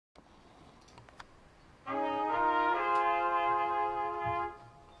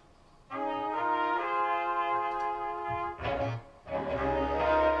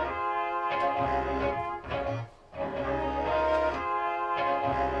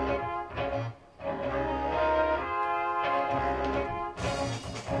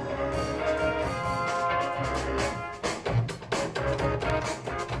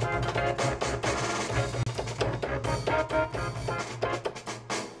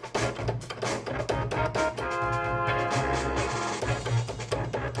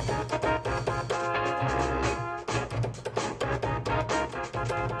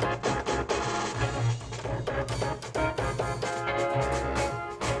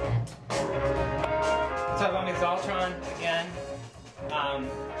Exaltron again. I'm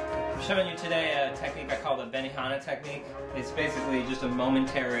showing you today a technique I call the benihana technique. It's basically just a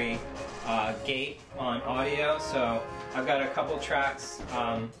momentary gate on audio. So I've got a couple tracks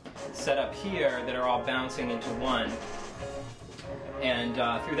set up here that are all bouncing into one. And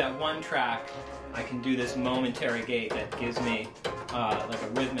through that one track, I can do this momentary gate that gives me like a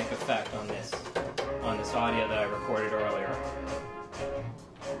rhythmic effect on this audio that I recorded earlier.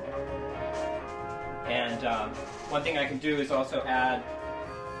 And one thing I can do is also add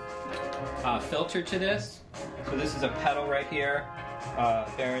a filter to this. So this is a pedal right here,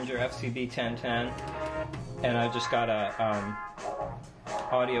 Behringer FCB 1010, and I've just got a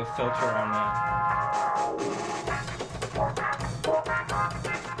audio filter on that.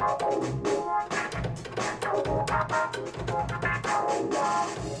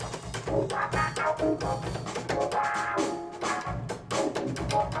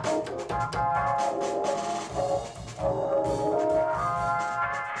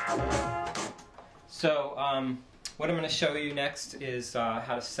 So what I'm going to show you next is how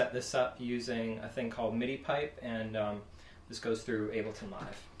to set this up using a thing called Midipipe, and this goes through Ableton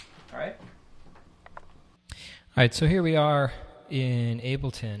Live. All right, so here we are in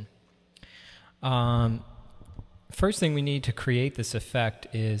Ableton. First thing we need to create this effect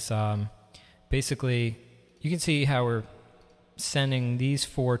is basically, you can see how we're sending these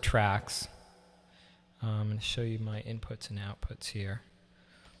 4 tracks. I'm going to show you my inputs and outputs here.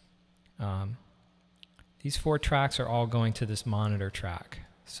 These 4 tracks are all going to this monitor track.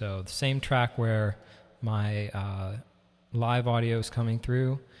 So the same track where my live audio is coming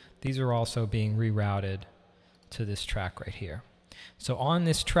through, these are also being rerouted to this track right here. So on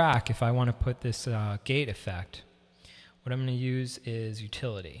this track, if I want to put this gate effect, what I'm going to use is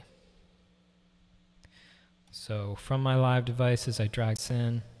utility. So from my live devices, I drag this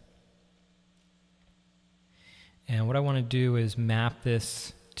in. And what I want to do is map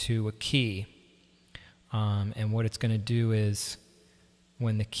this to a key. And what it's going to do is,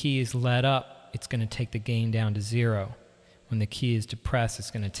 when the key is let up, it's going to take the gain down to 0. When the key is depressed, it's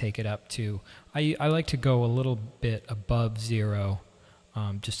going to take it up to, I like to go a little bit above 0,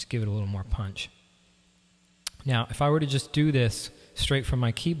 just to give it a little more punch. Now, if I were to just do this straight from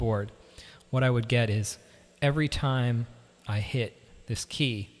my keyboard, what I would get is, every time I hit this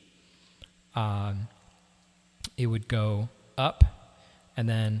key, it would go up, and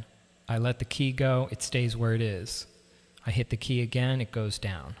then I let the key go, it stays where it is. I hit the key again, it goes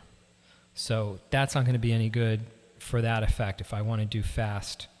down. So that's not going to be any good for that effect if I want to do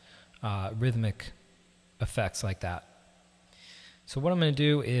fast rhythmic effects like that. So what I'm going to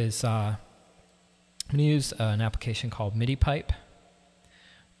do is I'm going to use an application called Midipipe.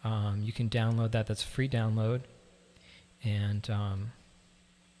 You can download that. That's a free download. And all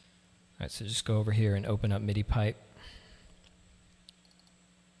right, so just go over here and open up Midipipe.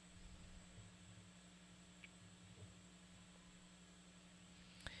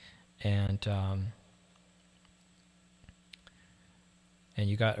 And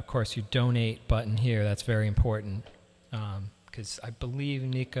you got, of course, your donate button here. That's very important, because I believe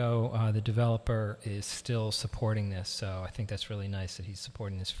Nico, the developer, is still supporting this. So I think that's really nice that he's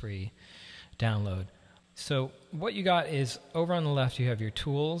supporting this free download. So what you got is, over on the left you have your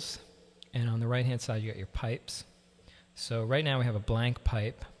tools, and on the right hand side you got your pipes. So right now we have a blank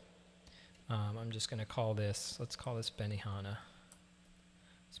pipe. I'm just going to call this, let's call this benihana.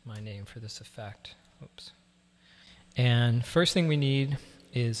 It's my name for this effect. Oops. And first thing we need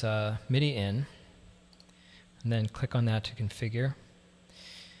is MIDI in, and then click on that to configure.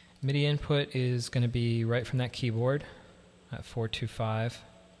 MIDI input is going to be right from that keyboard at 425.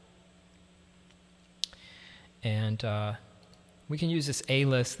 And we can use this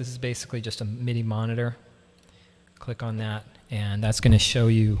A-list. This is basically just a MIDI monitor. Click on that, and that's going to show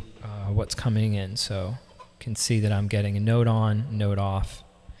you what's coming in. So you can see that I'm getting a note on, note off.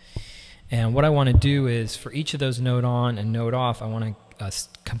 And what I want to do is, for each of those note on and note off, I want a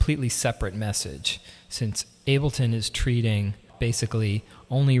completely separate message, since Ableton is treating, basically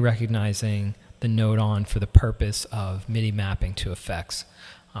only recognizing the note on for the purpose of MIDI mapping to effects.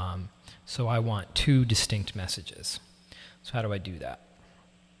 So I want 2 distinct messages. So how do I do that?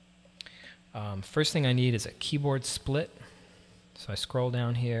 First thing I need is a keyboard split. So I scroll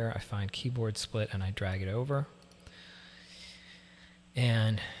down here, I find keyboard split, and I drag it over.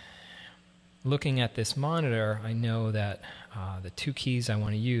 And looking at this monitor, I know that the 2 keys I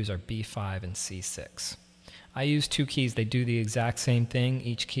want to use are B5 and C6. I use 2 keys. They do the exact same thing,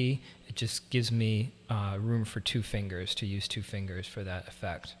 each key. It just gives me room for 2 fingers, to use 2 fingers for that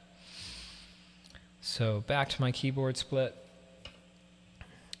effect. So back to my keyboard split.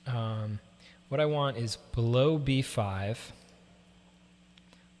 what I want is below B5.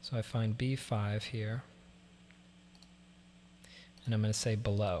 So I find B5 here, and I'm going to say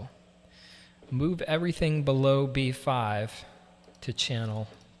below. Move everything below B5 to channel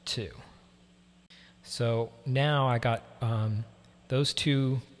 2. So now I got those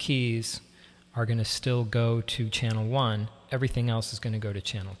two keys are going to still go to channel 1. Everything else is going to go to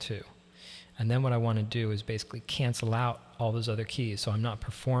channel 2. And then what I want to do is basically cancel out all those other keys, so I'm not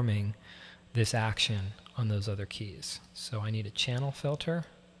performing this action on those other keys. So I need a channel filter.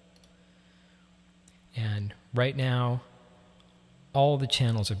 And right now, all the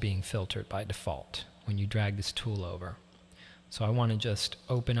channels are being filtered by default when you drag this tool over. So I want to just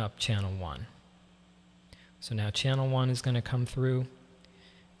open up channel 1. So now channel 1 is going to come through,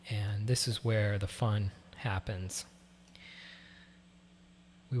 and this is where the fun happens.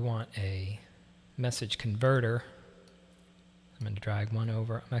 We want a message converter. I'm going to drag one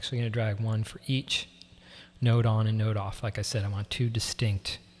over. I'm actually going to drag one for each node on and node off. Like I said, I want two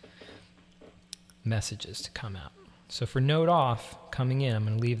distinct messages to come out. So for node off coming in, I'm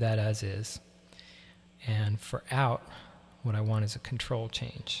going to leave that as is. And for out, what I want is a control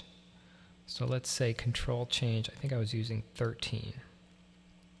change. So let's say control change, I think I was using 13.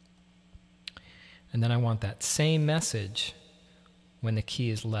 And then I want that same message when the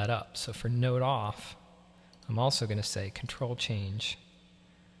key is let up. So for node off, I'm also going to say control change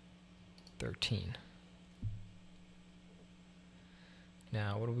 13.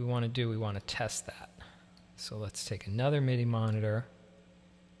 Now what do we want to do? We want to test that. So let's take another MIDI monitor.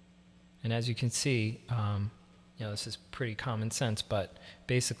 And as you can see, this is pretty common sense, but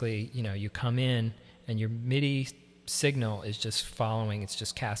basically, you come in and your MIDI signal is just following, it's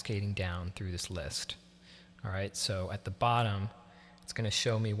just cascading down through this list. All right, so at the bottom, it's going to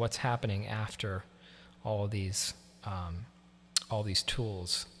show me what's happening after all these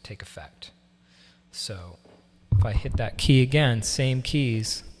tools take effect. So if I hit that key again, same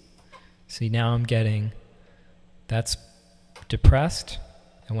keys, see now I'm getting, that's depressed,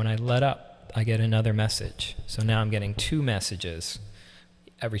 and when I let up, I get another message. So now I'm getting two messages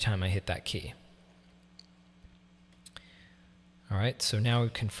every time I hit that key. All right, so now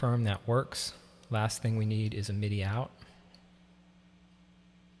we've confirmed that works. Last thing we need is a MIDI out.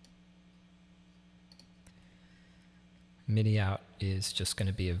 MIDI out is just going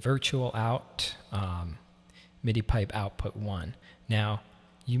to be a virtual out, Midipipe output 1. Now,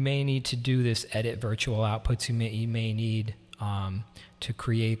 you may need to do this edit virtual outputs. You may need to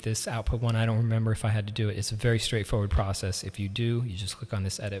create this output 1. I don't remember if I had to do it. It's a very straightforward process. If you do, you just click on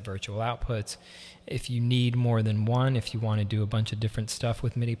this edit virtual outputs. If you need more than one, if you want to do a bunch of different stuff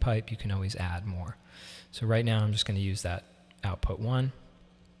with Midipipe, you can always add more. So right now I'm just going to use that output 1.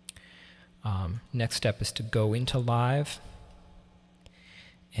 Next step is to go into live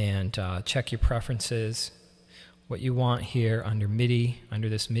and check your preferences. What you want here under MIDI, under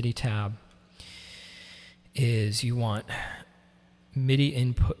this MIDI tab, is you want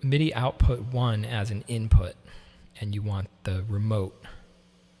MIDI output 1 as an input, and you want the remote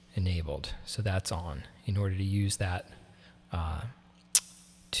enabled, so that's on in order to use that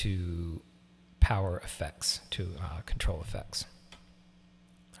to power effects, to control effects.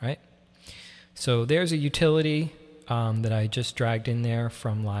 All right, so there's a utility that I just dragged in there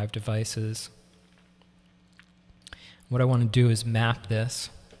from Live Devices. What I want to do is map this.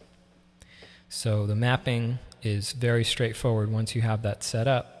 So the mapping is very straightforward. Once you have that set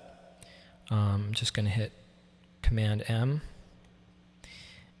up, I'm just going to hit Command M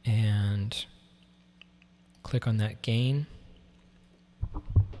and click on that gain.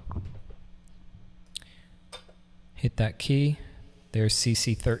 Hit that key. There's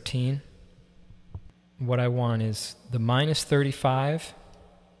CC13. What I want is the -35,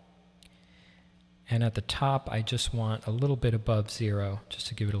 and at the top I just want a little bit above 0 just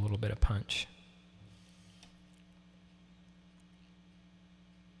to give it a little bit of punch.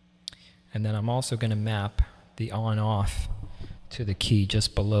 And then I'm also going to map the on-off to the key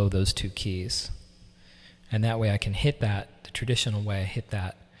just below those two keys. And that way I can hit that, the traditional way, hit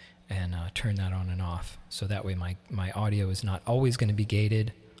that and turn that on and off. So that way my audio is not always going to be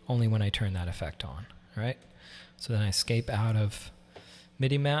gated, only when I turn that effect on. All right? So then I escape out of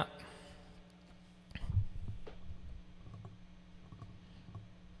MIDI map.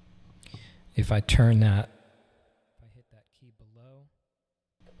 If I turn that, if I hit that key below,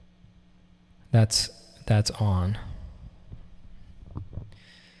 that's on.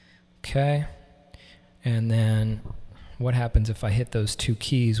 Okay, and then what happens if I hit those two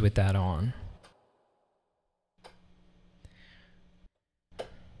keys with that on?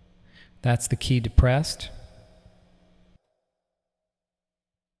 That's the key depressed.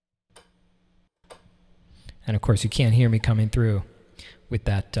 And of course you can't hear me coming through with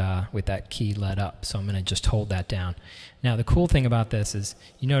that key let up, so I'm going to just hold that down. Now the cool thing about this is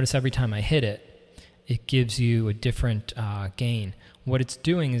you notice every time I hit it, it gives you a different gain. What it's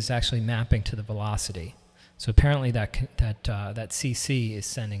doing is actually mapping to the velocity. So apparently that CC is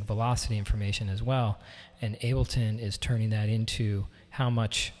sending velocity information as well, and Ableton is turning that into how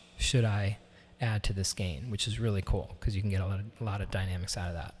much should I add to this gain, which is really cool because you can get a lot of dynamics out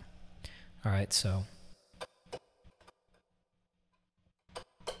of that. All right, so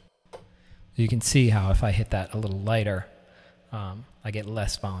you can see how if I hit that a little lighter, I get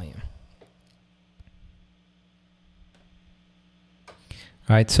less volume. All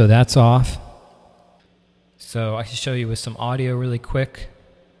right, so that's off. So I can show you with some audio really quick.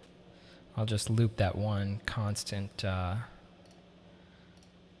 I'll just loop that one constant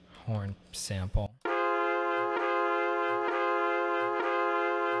horn sample.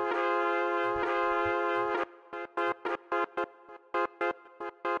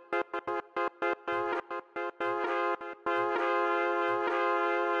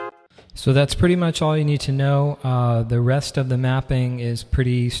 So that's pretty much all you need to know. The rest of the mapping is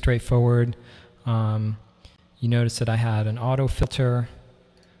pretty straightforward. You notice that I had an auto filter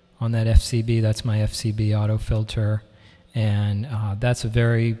on that FCB. That's my FCB auto filter, and that's a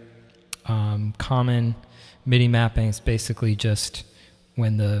very common MIDI mapping. It's basically just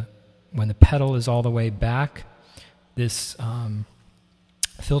when the pedal is all the way back, this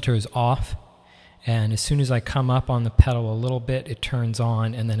filter is off, and as soon as I come up on the pedal a little bit, it turns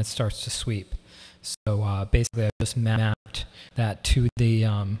on, and then it starts to sweep. So basically, I just mapped that to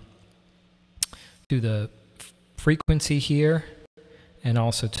the frequency here, and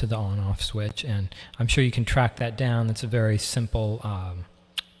also to the on-off switch, and I'm sure you can track that down. It's a very simple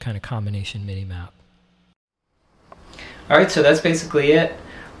kind of combination MIDI map. Alright, so that's basically it.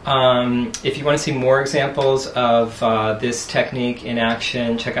 If you want to see more examples of this technique in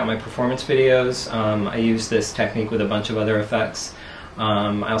action, check out my performance videos. I use this technique with a bunch of other effects.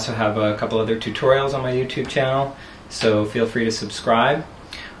 I also have a couple other tutorials on my YouTube channel, so feel free to subscribe.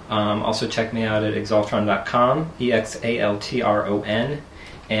 Also check me out at exaltron.com, EXALTRON,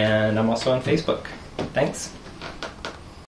 and I'm also on Facebook. Thanks.